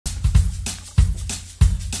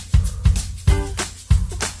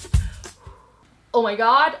Oh my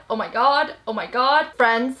god, oh my god, oh my god.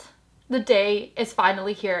 Friends, the day is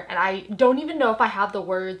finally here and I don't even know if I have the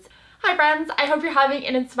words. Hi friends, I hope you're having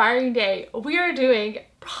an inspiring day. We are doing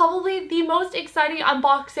probably the most exciting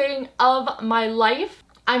unboxing of my life.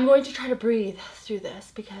 I'm going to try to breathe through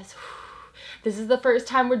this because this is the first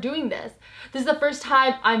time we're doing this. This is the first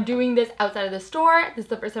time I'm doing this outside of the store. This is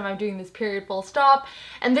the first time I'm doing this, period, full stop.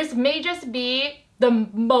 And this may just be the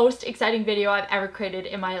most exciting video I've ever created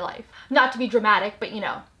in my life. Not to be dramatic, but you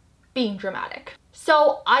know, being dramatic.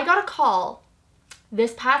 So I got a call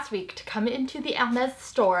this past week to come into the Hermès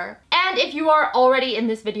store. And if you are already in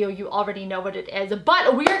this video, you already know what it is,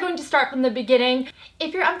 but we are going to start from the beginning.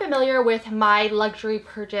 If you're unfamiliar with my luxury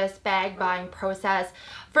purchase bag buying process,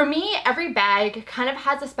 for me, every bag kind of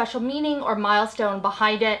has a special meaning or milestone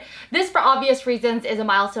behind it. This, for obvious reasons, is a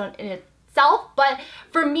milestone in itself, but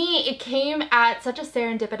for me it came at such a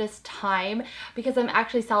serendipitous time because I'm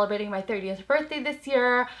actually celebrating my 30th birthday this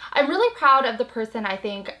year. I'm really proud of the person I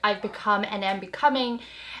think I've become and am becoming,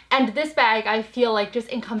 and this bag I feel like just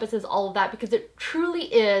encompasses all of that because it truly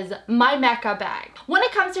is my Mecca bag. When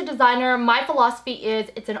it comes to designer, my philosophy is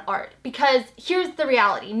it's an art, because here's the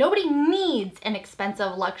reality: nobody needs an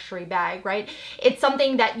expensive luxury bag, right? It's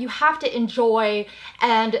something that you have to enjoy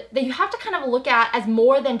and that you have to kind of look at as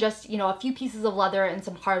more than just, you know, a few pieces of leather and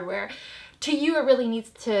some hardware. To you, it really needs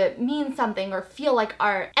to mean something or feel like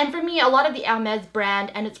art. And for me, a lot of the Hermès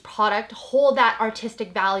brand and its product hold that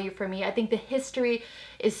artistic value for me. I think the history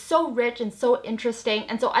is so rich and so interesting.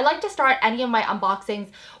 And so I like to start any of my unboxings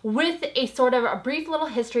with a sort of a brief little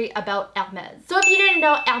history about Hermès. So if you didn't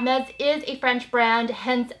know, Hermès is a French brand,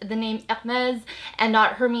 hence the name Hermès and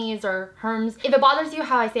not Hermes or Hermes. If it bothers you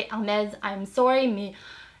how I say Hermès, I'm sorry, mais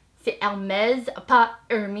c'est Hermès, pas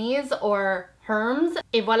Hermes or Hermes.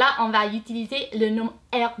 Et voilà, on va utiliser le nom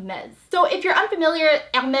Hermès. So if you're unfamiliar,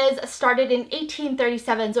 Hermès started in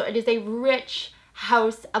 1837, so it is a rich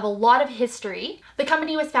house of a lot of history. The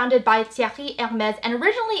company was founded by Thierry Hermès, and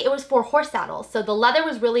originally it was for horse saddles. So the leather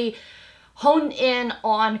was really honed in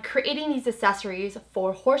on creating these accessories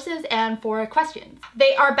for horses and for equestrians.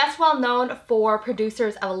 They are best well known for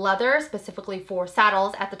producers of leather, specifically for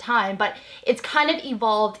saddles at the time, but it's kind of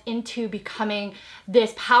evolved into becoming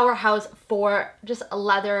this powerhouse for just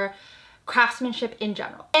leather craftsmanship in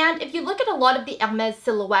general. And if you look at a lot of the Hermès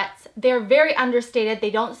silhouettes, they're very understated.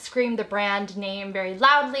 They don't scream the brand name very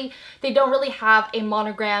loudly. They don't really have a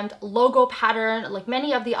monogrammed logo pattern like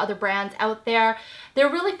many of the other brands out there.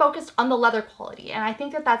 They're really focused on the leather quality, and I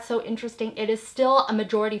think that that's so interesting. It is still a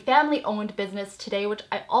majority family-owned business today, which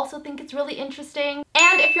I also think is really interesting.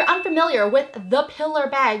 And if you're unfamiliar with the pillar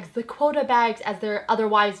bags, the quota bags as they're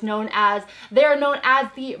otherwise known as, they're known as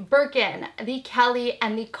the Birkin, the Kelly,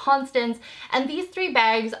 and the Constance. And these three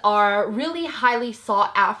bags are really highly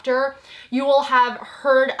sought after. You will have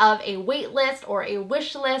heard of a wait list or a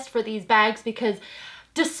wish list for these bags because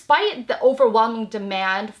despite the overwhelming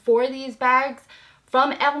demand for these bags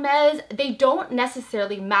from Hermès, they don't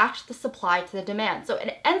necessarily match the supply to the demand. So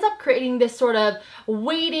it ends up creating this sort of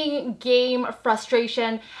waiting game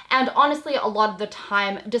frustration and honestly a lot of the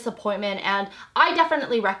time disappointment, and I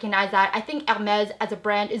definitely recognize that. I think Hermès as a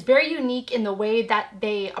brand is very unique in the way that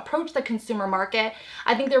they approach the consumer market.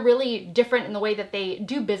 I think they're really different in the way that they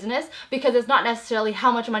do business because it's not necessarily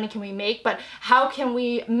how much money can we make, but how can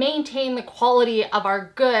we maintain the quality of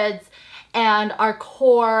our goods and our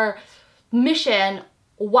core mission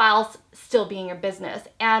whilst still being a business.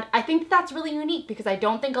 And I think that's really unique because I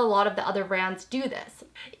don't think a lot of the other brands do this.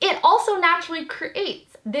 It also naturally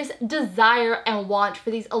creates this desire and want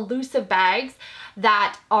for these elusive bags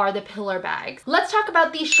that are the pillar bags. Let's talk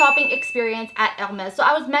about the shopping experience at Hermès. So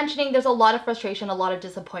I was mentioning there's a lot of frustration, a lot of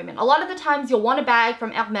disappointment. A lot of the times you'll want a bag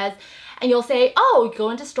from Hermès and you'll say, oh, you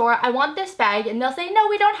go into store, I want this bag, and they'll say, no,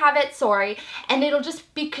 we don't have it, sorry. And it'll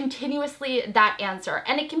just be continuously that answer.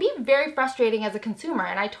 And it can be very frustrating as a consumer,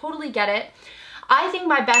 and I totally get it. I think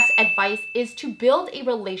my best advice is to build a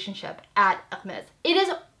relationship at Hermès. It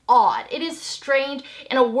is odd, it is strange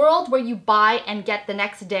in a world where you buy and get the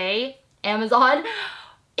next day, Amazon.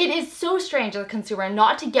 It is so strange as a consumer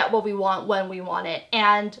not to get what we want when we want it,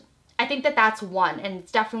 and I think that that's one, and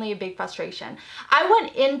it's definitely a big frustration. I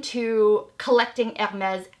went into collecting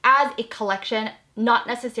Hermès as a collection, not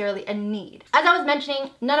necessarily a need. As I was mentioning,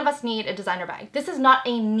 none of us need a designer bag. This is not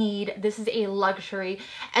a need, this is a luxury.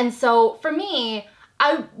 And so for me,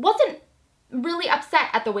 I wasn't really upset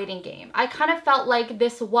at the waiting game. I kind of felt like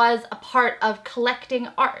this was a part of collecting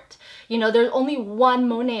art. You know, there's only one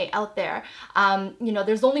Monet out there. You know,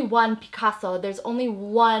 there's only one Picasso. There's only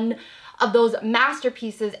one of those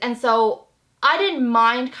masterpieces. And so I didn't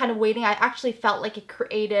mind kind of waiting. I actually felt like it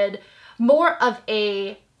created more of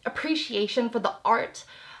a appreciation for the art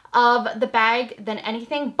of the bag than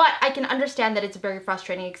anything, but I can understand that it's a very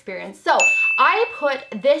frustrating experience. So I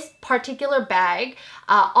put this particular bag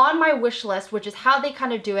on my wish list, which is how they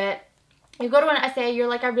kind of do it. You go to an SA, you're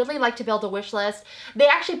like, I really like to build a wish list. They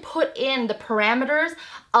actually put in the parameters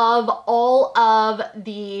of all of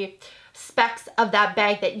the specs of that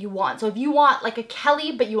bag that you want. So if you want like a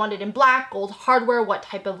Kelly, but you want it in black, gold hardware, what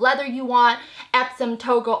type of leather you want, Epsom,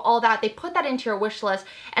 Togo, all that, they put that into your wish list.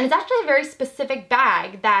 And it's actually a very specific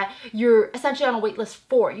bag that you're essentially on a wait list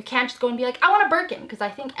for. You can't just go and be like, I want a Birkin, because I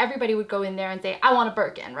think everybody would go in there and say, I want a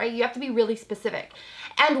Birkin, right? You have to be really specific.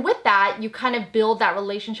 And with that, you kind of build that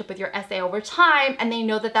relationship with your SA over time, and they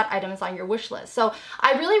know that that item is on your wish list. So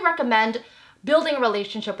I really recommend building a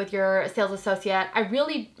relationship with your sales associate.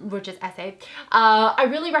 Which is SA, I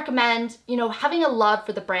really recommend, you know, having a love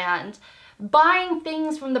for the brand, buying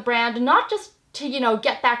things from the brand, not just to, you know,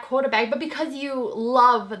 get that quota bag, but because you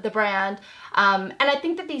love the brand. And I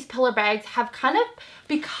think that these pillar bags have kind of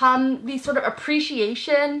become these sort of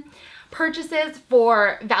appreciation purchases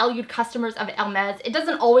for valued customers of Hermès. It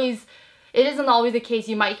isn't always the case.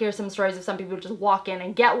 You might hear some stories of some people who just walk in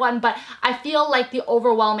and get one, but I feel like the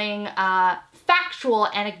overwhelming factual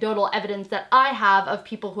anecdotal evidence that I have of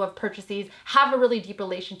people who have purchased these have a really deep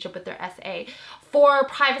relationship with their SA. For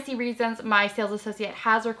privacy reasons, my sales associate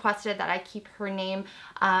has requested that I keep her name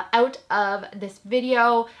out of this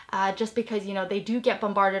video, just because, you know, they do get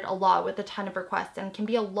bombarded a lot with a ton of requests, and it can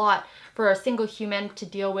be a lot for a single human to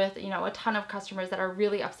deal with, you know, a ton of customers that are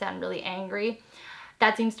really upset and really angry.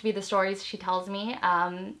 That seems to be the stories she tells me,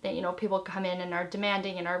 that, you know, people come in and are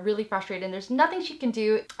demanding and are really frustrated, and there's nothing she can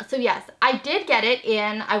do. So yes, I did get it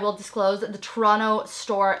in, I will disclose, the Toronto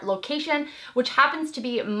store location, which happens to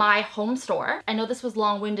be my home store. I know this was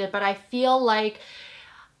long-winded, but I feel like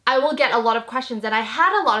I will get a lot of questions, and I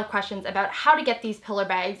had a lot of questions about how to get these pillar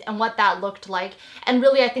bags and what that looked like. And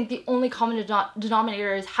really, I think the only common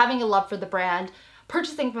denominator is having a love for the brand,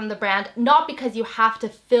 purchasing from the brand, not because you have to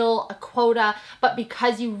fill a quota, but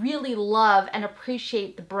because you really love and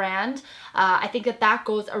appreciate the brand. I think that that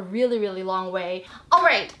goes a really, really long way. All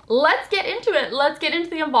right, let's get into it. Let's get into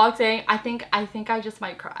the unboxing. I think I just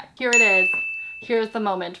might cry. Here it is. Here's the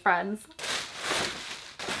moment, friends.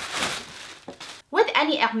 With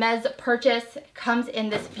any Hermès purchase, it comes in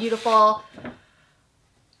this beautiful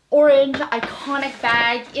orange iconic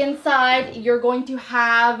bag. Inside, you're going to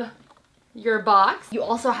have your box. You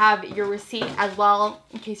also have your receipt as well,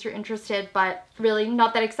 in case you're interested, but really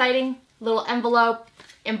not that exciting. Little envelope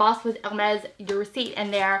embossed with Hermès, your receipt in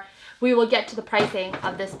there. We will get to the pricing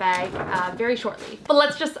of this bag very shortly. But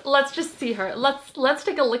let's just see her. Let's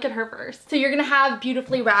take a look at her first. So you're gonna have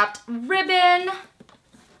beautifully wrapped ribbon.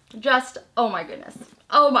 Just, oh my goodness.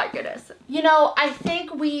 Oh my goodness. You know, I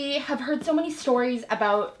think we have heard so many stories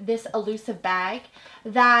about this elusive bag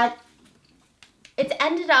that it's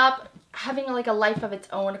ended up having like a life of its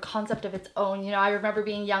own, a concept of its own. You know, I remember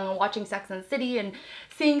being young and watching Sex and the City and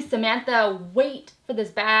seeing Samantha wait for this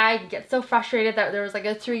bag, get so frustrated that there was like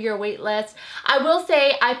a 3-year wait list. I will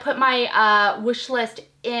say I put my wish list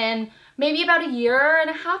in maybe about a 1.5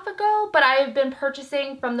 years ago, but I've been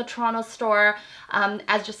purchasing from the Toronto store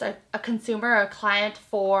as just a consumer, a client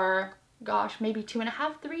for, gosh, maybe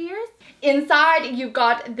 2.5, 3 years. Inside, you've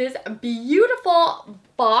got this beautiful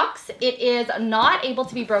box. It is not able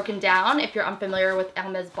to be broken down. If you're unfamiliar with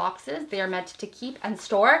Hermès boxes, they are meant to keep and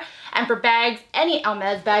store. And for bags, any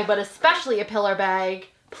Hermès bag, but especially a pillar bag,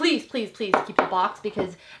 please, please, please keep the box,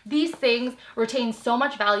 because these things retain so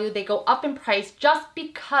much value. They go up in price just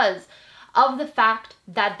because of the fact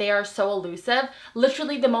that they are so elusive.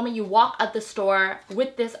 Literally, the moment you walk out the store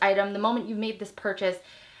with this item, the moment you've made this purchase,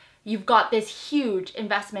 you've got this huge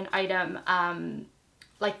investment item,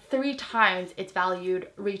 like 3 times its valued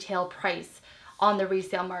retail price on the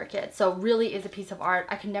resale market. So really is a piece of art.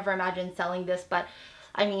 I could never imagine selling this, but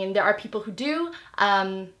I mean, there are people who do.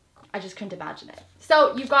 I just couldn't imagine it.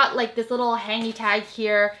 So you've got like this little hangy tag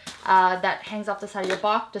here that hangs off the side of your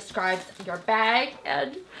box, describes your bag.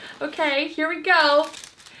 And okay, here we go.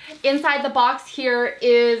 Inside the box here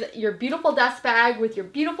is your beautiful dust bag with your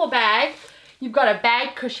beautiful bag. You've got a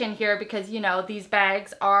bag cushion here because, you know, these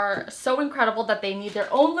bags are so incredible that they need their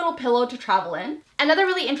own little pillow to travel in. Another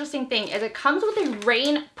really interesting thing is it comes with a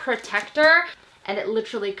rain protector, and it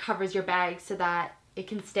literally covers your bag so that it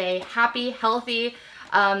can stay happy, healthy.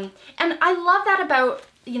 And I love that about,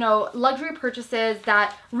 you know, luxury purchases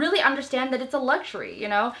that really understand that it's a luxury, you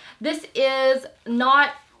know. This is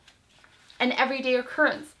not an everyday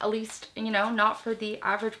occurrence, at least, you know, not for the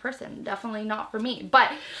average person, definitely not for me.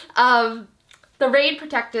 But The rain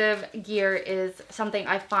protective gear is something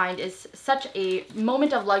I find is such a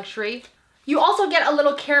moment of luxury. You also get a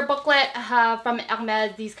little care booklet from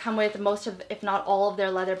Hermès. These come with most of, if not all of their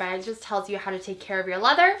leather bags. Just tells you how to take care of your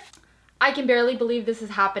leather. I can barely believe this is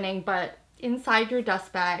happening, but inside your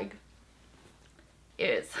dust bag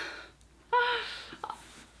is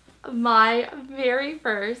my very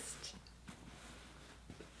first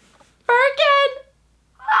Birkin.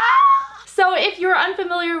 So if you're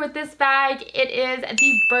unfamiliar with this bag, it is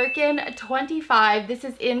the Birkin 25. This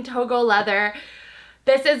is in Togo leather.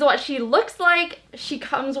 This is what she looks like. She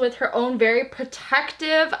comes with her own very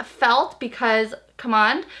protective felt because, come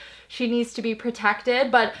on, she needs to be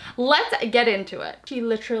protected. But let's get into it. She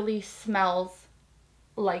literally smells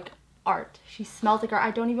like art. She smells like art.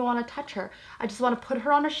 I don't even want to touch her. I just want to put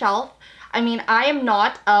her on a shelf. I mean, I am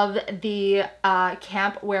not of the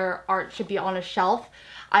camp where art should be on a shelf.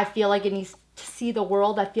 I feel like it needs to see the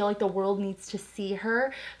world. I feel like the world needs to see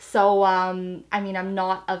her. So, I mean, I'm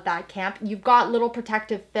not of that camp. You've got little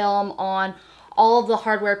protective film on all of the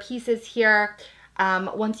hardware pieces here.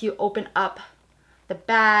 Once you open up the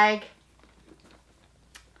bag,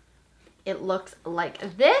 it looks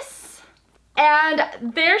like this.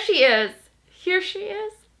 And there she is. Here she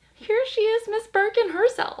is. Here she is, Miss Birkin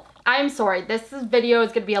herself. I'm sorry, this video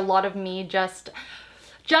is going to be a lot of me just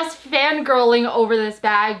fangirling over this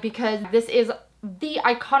bag because this is the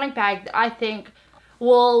iconic bag that I think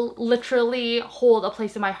will literally hold a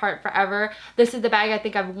place in my heart forever. This is the bag I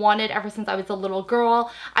think I've wanted ever since I was a little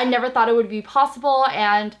girl. I never thought it would be possible,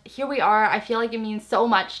 and here we are. I feel like it means so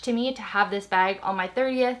much to me to have this bag on my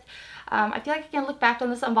 30th. I feel like I can look back on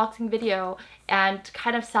this unboxing video and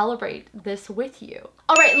kind of celebrate this with you.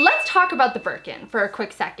 All right, let's talk about the Birkin for a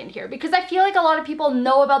quick second here because I feel like a lot of people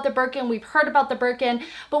know about the Birkin, we've heard about the Birkin,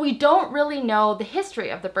 but we don't really know the history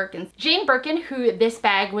of the Birkins. Jane Birkin, who this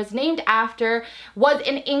bag was named after, was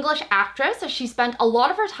an English actress. She spent a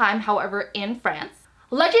lot of her time, however, in France.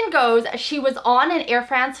 Legend goes she was on an Air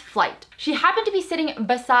France flight. She happened to be sitting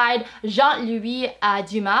beside Jean-Louis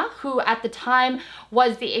Dumas, who at the time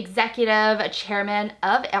was the executive chairman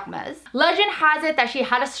of Hermès. Legend has it that she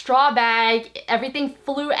had a straw bag, everything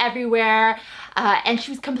flew everywhere, and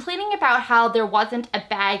she was complaining about how there wasn't a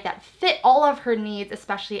bag that fit all of her needs,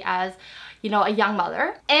 especially as, you know, a young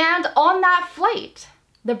mother. And on that flight,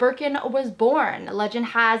 the Birkin was born. Legend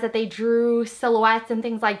has that they drew silhouettes and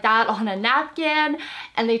things like that on a napkin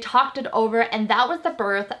and they talked it over, and that was the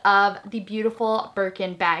birth of the beautiful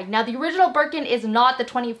Birkin bag. Now the original Birkin is not the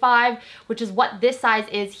 25, which is what this size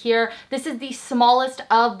is here. This is the smallest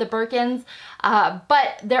of the Birkins,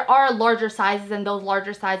 but there are larger sizes, and those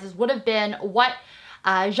larger sizes would have been what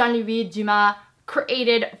Jean-Louis Dumas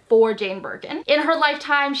created for Jane Birkin. In her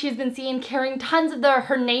lifetime, she's been seen carrying tons of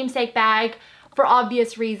her namesake bag for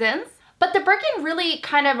obvious reasons. But the Birkin really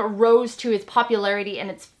kind of rose to its popularity and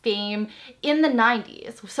its fame in the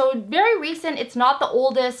 90s. So very recent. It's not the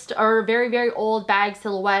oldest or very, very old bag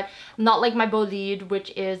silhouette. Not like my Bolide,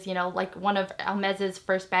 which is, you know, like one of Hermès'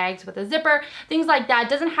 first bags with a zipper. Things like that. It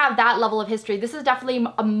doesn't have that level of history. This is definitely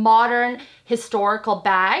a modern historical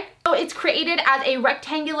bag. So it's created as a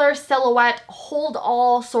rectangular silhouette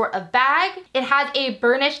hold-all sort of bag. It has a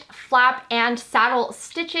burnished flap and saddle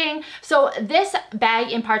stitching. So this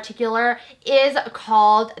bag in particular is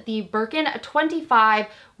called the Birkin 25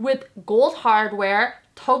 with gold hardware,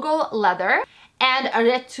 Togo leather, and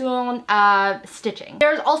retourne stitching.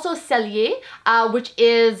 There's also cellier, which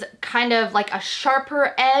is kind of like a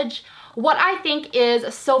sharper edge. What I think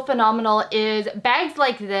is so phenomenal is bags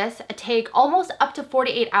like this take almost up to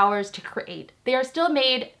 48 hours to create. They are still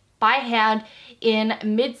made by hand in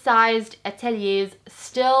mid-sized ateliers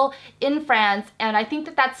still in France, and I think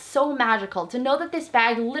that that's so magical to know that this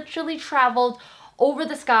bag literally traveled over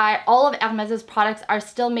the sky. All of Hermès' products are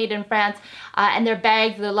still made in France, and their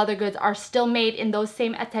bags, their leather goods are still made in those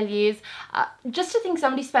same ateliers. Just to think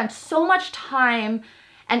somebody spent so much time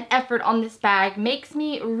and effort on this bag makes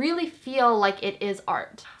me really feel like it is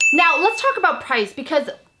art. Now let's talk about price, because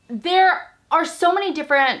there are so many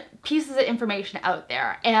different pieces of information out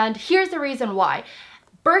there, and here's the reason why.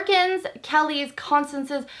 Birkins, Kellys,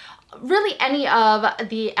 Constances, really any of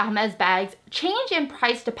the Hermès bags change in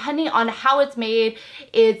price depending on how it's made,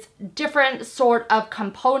 its different sort of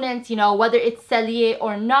components, you know, whether it's cellier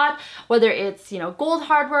or not, whether it's, you know, gold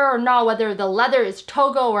hardware or not, whether the leather is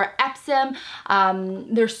Togo or Epsom.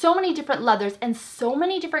 There's so many different leathers and so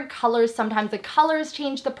many different colors. Sometimes the colors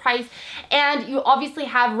change the price, and you obviously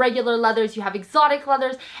have regular leathers, you have exotic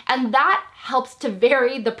leathers, and that helps to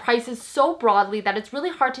vary the prices so broadly that it's really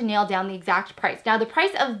hard to nail down the exact price. Now the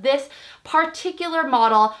price of this particular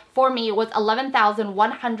model for me was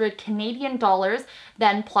 11,100 Canadian dollars,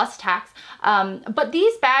 then plus tax. But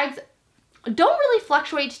these bags don't really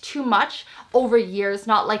fluctuate too much over years,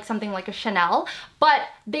 not like something like a Chanel, but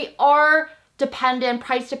they are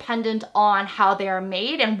price dependent on how they are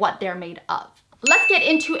made and what they're made of. Let's get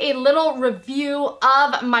into a little review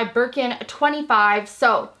of my Birkin 25.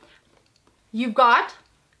 So you've got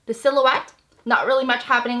the silhouette, not really much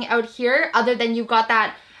happening out here other than you've got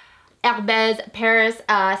that Hermès Paris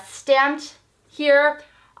stamped here.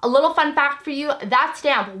 A little fun fact for you, that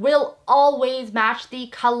stamp will always match the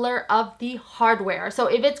color of the hardware. So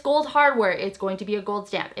if it's gold hardware, it's going to be a gold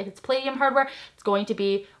stamp. If it's palladium hardware, it's going to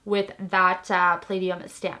be with that palladium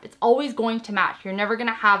stamp. It's always going to match. You're never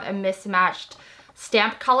gonna have a mismatched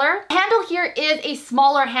stamp color. Handle here is a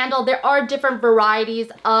smaller handle. There are different varieties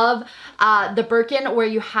of the Birkin where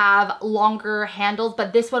you have longer handles,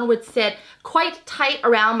 but this one would sit quite tight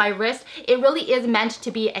around my wrist. It really is meant to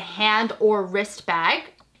be a hand or wrist bag.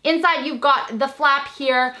 Inside you've got the flap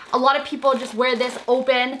here. A lot of people just wear this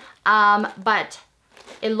open, but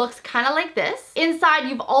it looks kind of like this. Inside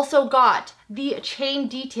you've also got the chain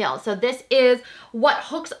detail. So this is what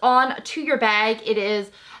hooks on to your bag. It is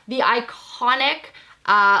the iconic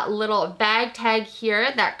little bag tag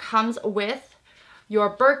here that comes with your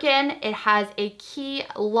Birkin. It has a key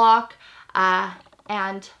lock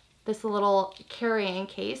and this little carrying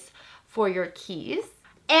case for your keys.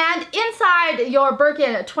 And inside your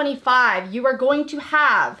Birkin 25, you are going to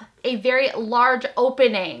have a very large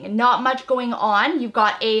opening, not much going on. You've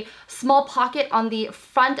got a small pocket on the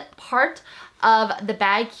front part of the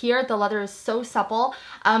bag here. The leather is so supple.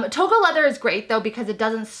 Togo leather is great though because it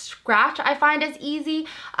doesn't scratch, I find, as easy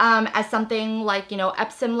as something like, you know,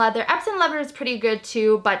 Epsom leather. Epsom leather is pretty good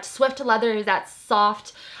too, but Swift leather is that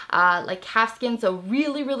soft, like calfskin, so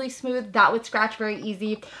really, really smooth. That would scratch very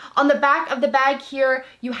easy. On the back of the bag here,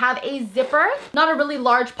 you have a zipper, not a really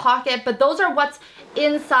large pocket, but those are what's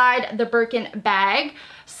inside the Birkin bag.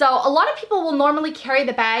 So a lot of people will normally carry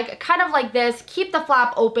the bag kind of like this, keep the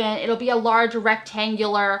flap open. It'll be a large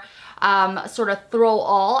rectangular sort of throw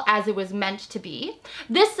all as it was meant to be.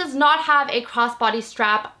 This does not have a crossbody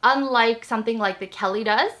strap, unlike something like the Kelly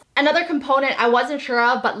does. Another component I wasn't sure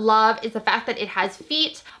of but love is the fact that it has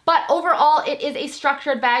feet. But overall, it is a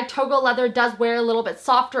structured bag. Togo leather does wear a little bit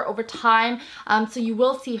softer over time, so you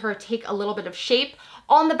will see her take a little bit of shape.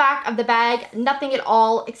 On the back of the bag, nothing at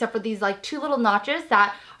all except for these like two little notches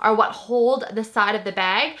that are what hold the side of the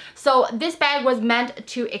bag. So this bag was meant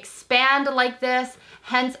to expand like this,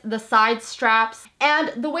 hence the side straps.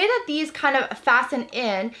 And the way that these kind of fasten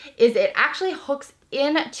in is it actually hooks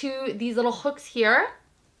into these little hooks here.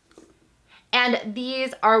 And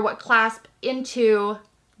these are what clasp into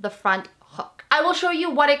the front hook. I will show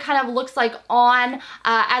you what it kind of looks like on.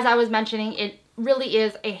 As I was mentioning, it really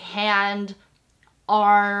is a hand,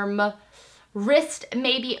 arm, wrist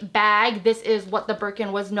maybe bag. This is what the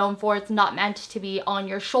Birkin was known for. It's not meant to be on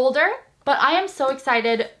your shoulder. But I am so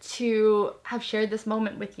excited to have shared this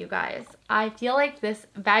moment with you guys. I feel like this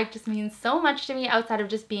bag just means so much to me outside of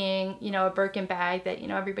just being, you know, a Birkin bag that, you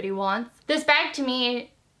know, everybody wants. This bag to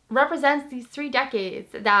me represents these 3 decades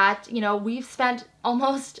that, you know, we've spent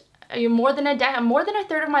almost more than a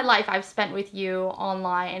third of my life I've spent with you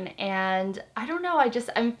online. And I don't know,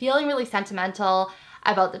 I'm feeling really sentimental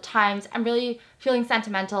about the times. I'm really feeling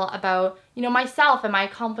sentimental about, you know, myself and my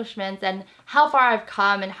accomplishments and how far I've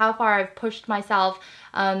come and how far I've pushed myself.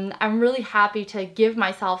 I'm really happy to give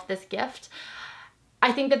myself this gift.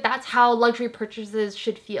 I think that that's how luxury purchases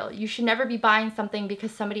should feel. You should never be buying something because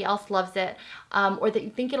somebody else loves it, or that you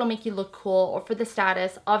think it'll make you look cool, or for the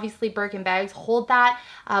status. Obviously, Birkin bags hold that,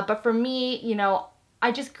 but for me, you know,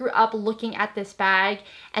 I just grew up looking at this bag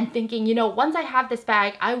and thinking, you know, once I have this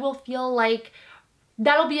bag, I will feel like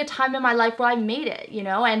that'll be a time in my life where I made it, you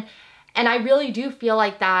know, and I really do feel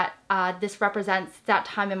like that this represents that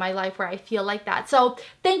time in my life where I feel like that. So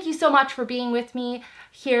thank you so much for being with me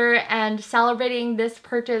here and celebrating this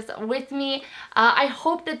purchase with me. I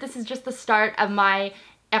hope that this is just the start of my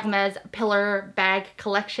Hermès pillar bag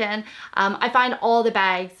collection. I find all the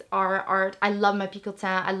bags are art. I love my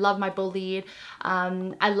Picotin, I love my Bolide,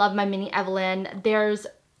 I love my Mini Evelyn. There's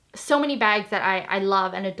so many bags that I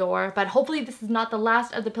love and adore, but hopefully this is not the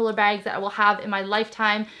last of the pillar bags that I will have in my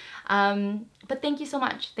lifetime. But thank you so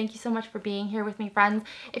much. Thank you so much for being here with me, friends.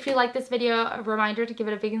 If you like this video, a reminder to give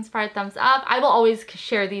it a big inspired thumbs up. I will always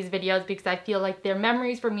share these videos because I feel like they're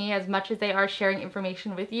memories for me as much as they are sharing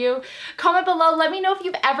information with you. Comment below. Let me know if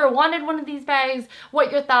you've ever wanted one of these bags, what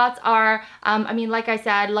your thoughts are. I mean, like I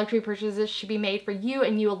said, luxury purchases should be made for you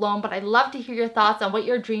and you alone, but I'd love to hear your thoughts on what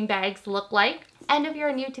your dream bags look like. And if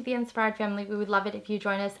you're new to the Inspired family, we would love it if you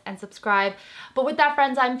join us and subscribe. But with that,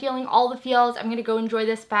 friends, I'm feeling all the feels. I'm gonna go enjoy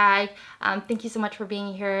this bag. Thank you so much for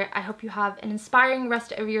being here. I hope you have an inspiring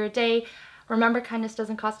rest of your day. Remember, kindness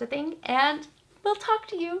doesn't cost a thing, and we'll talk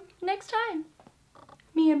to you next time.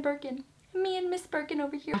 Me and Birkin. Me and Miss Birkin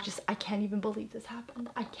over here. I can't even believe this happened.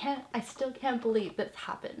 I still can't believe this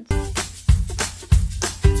happened.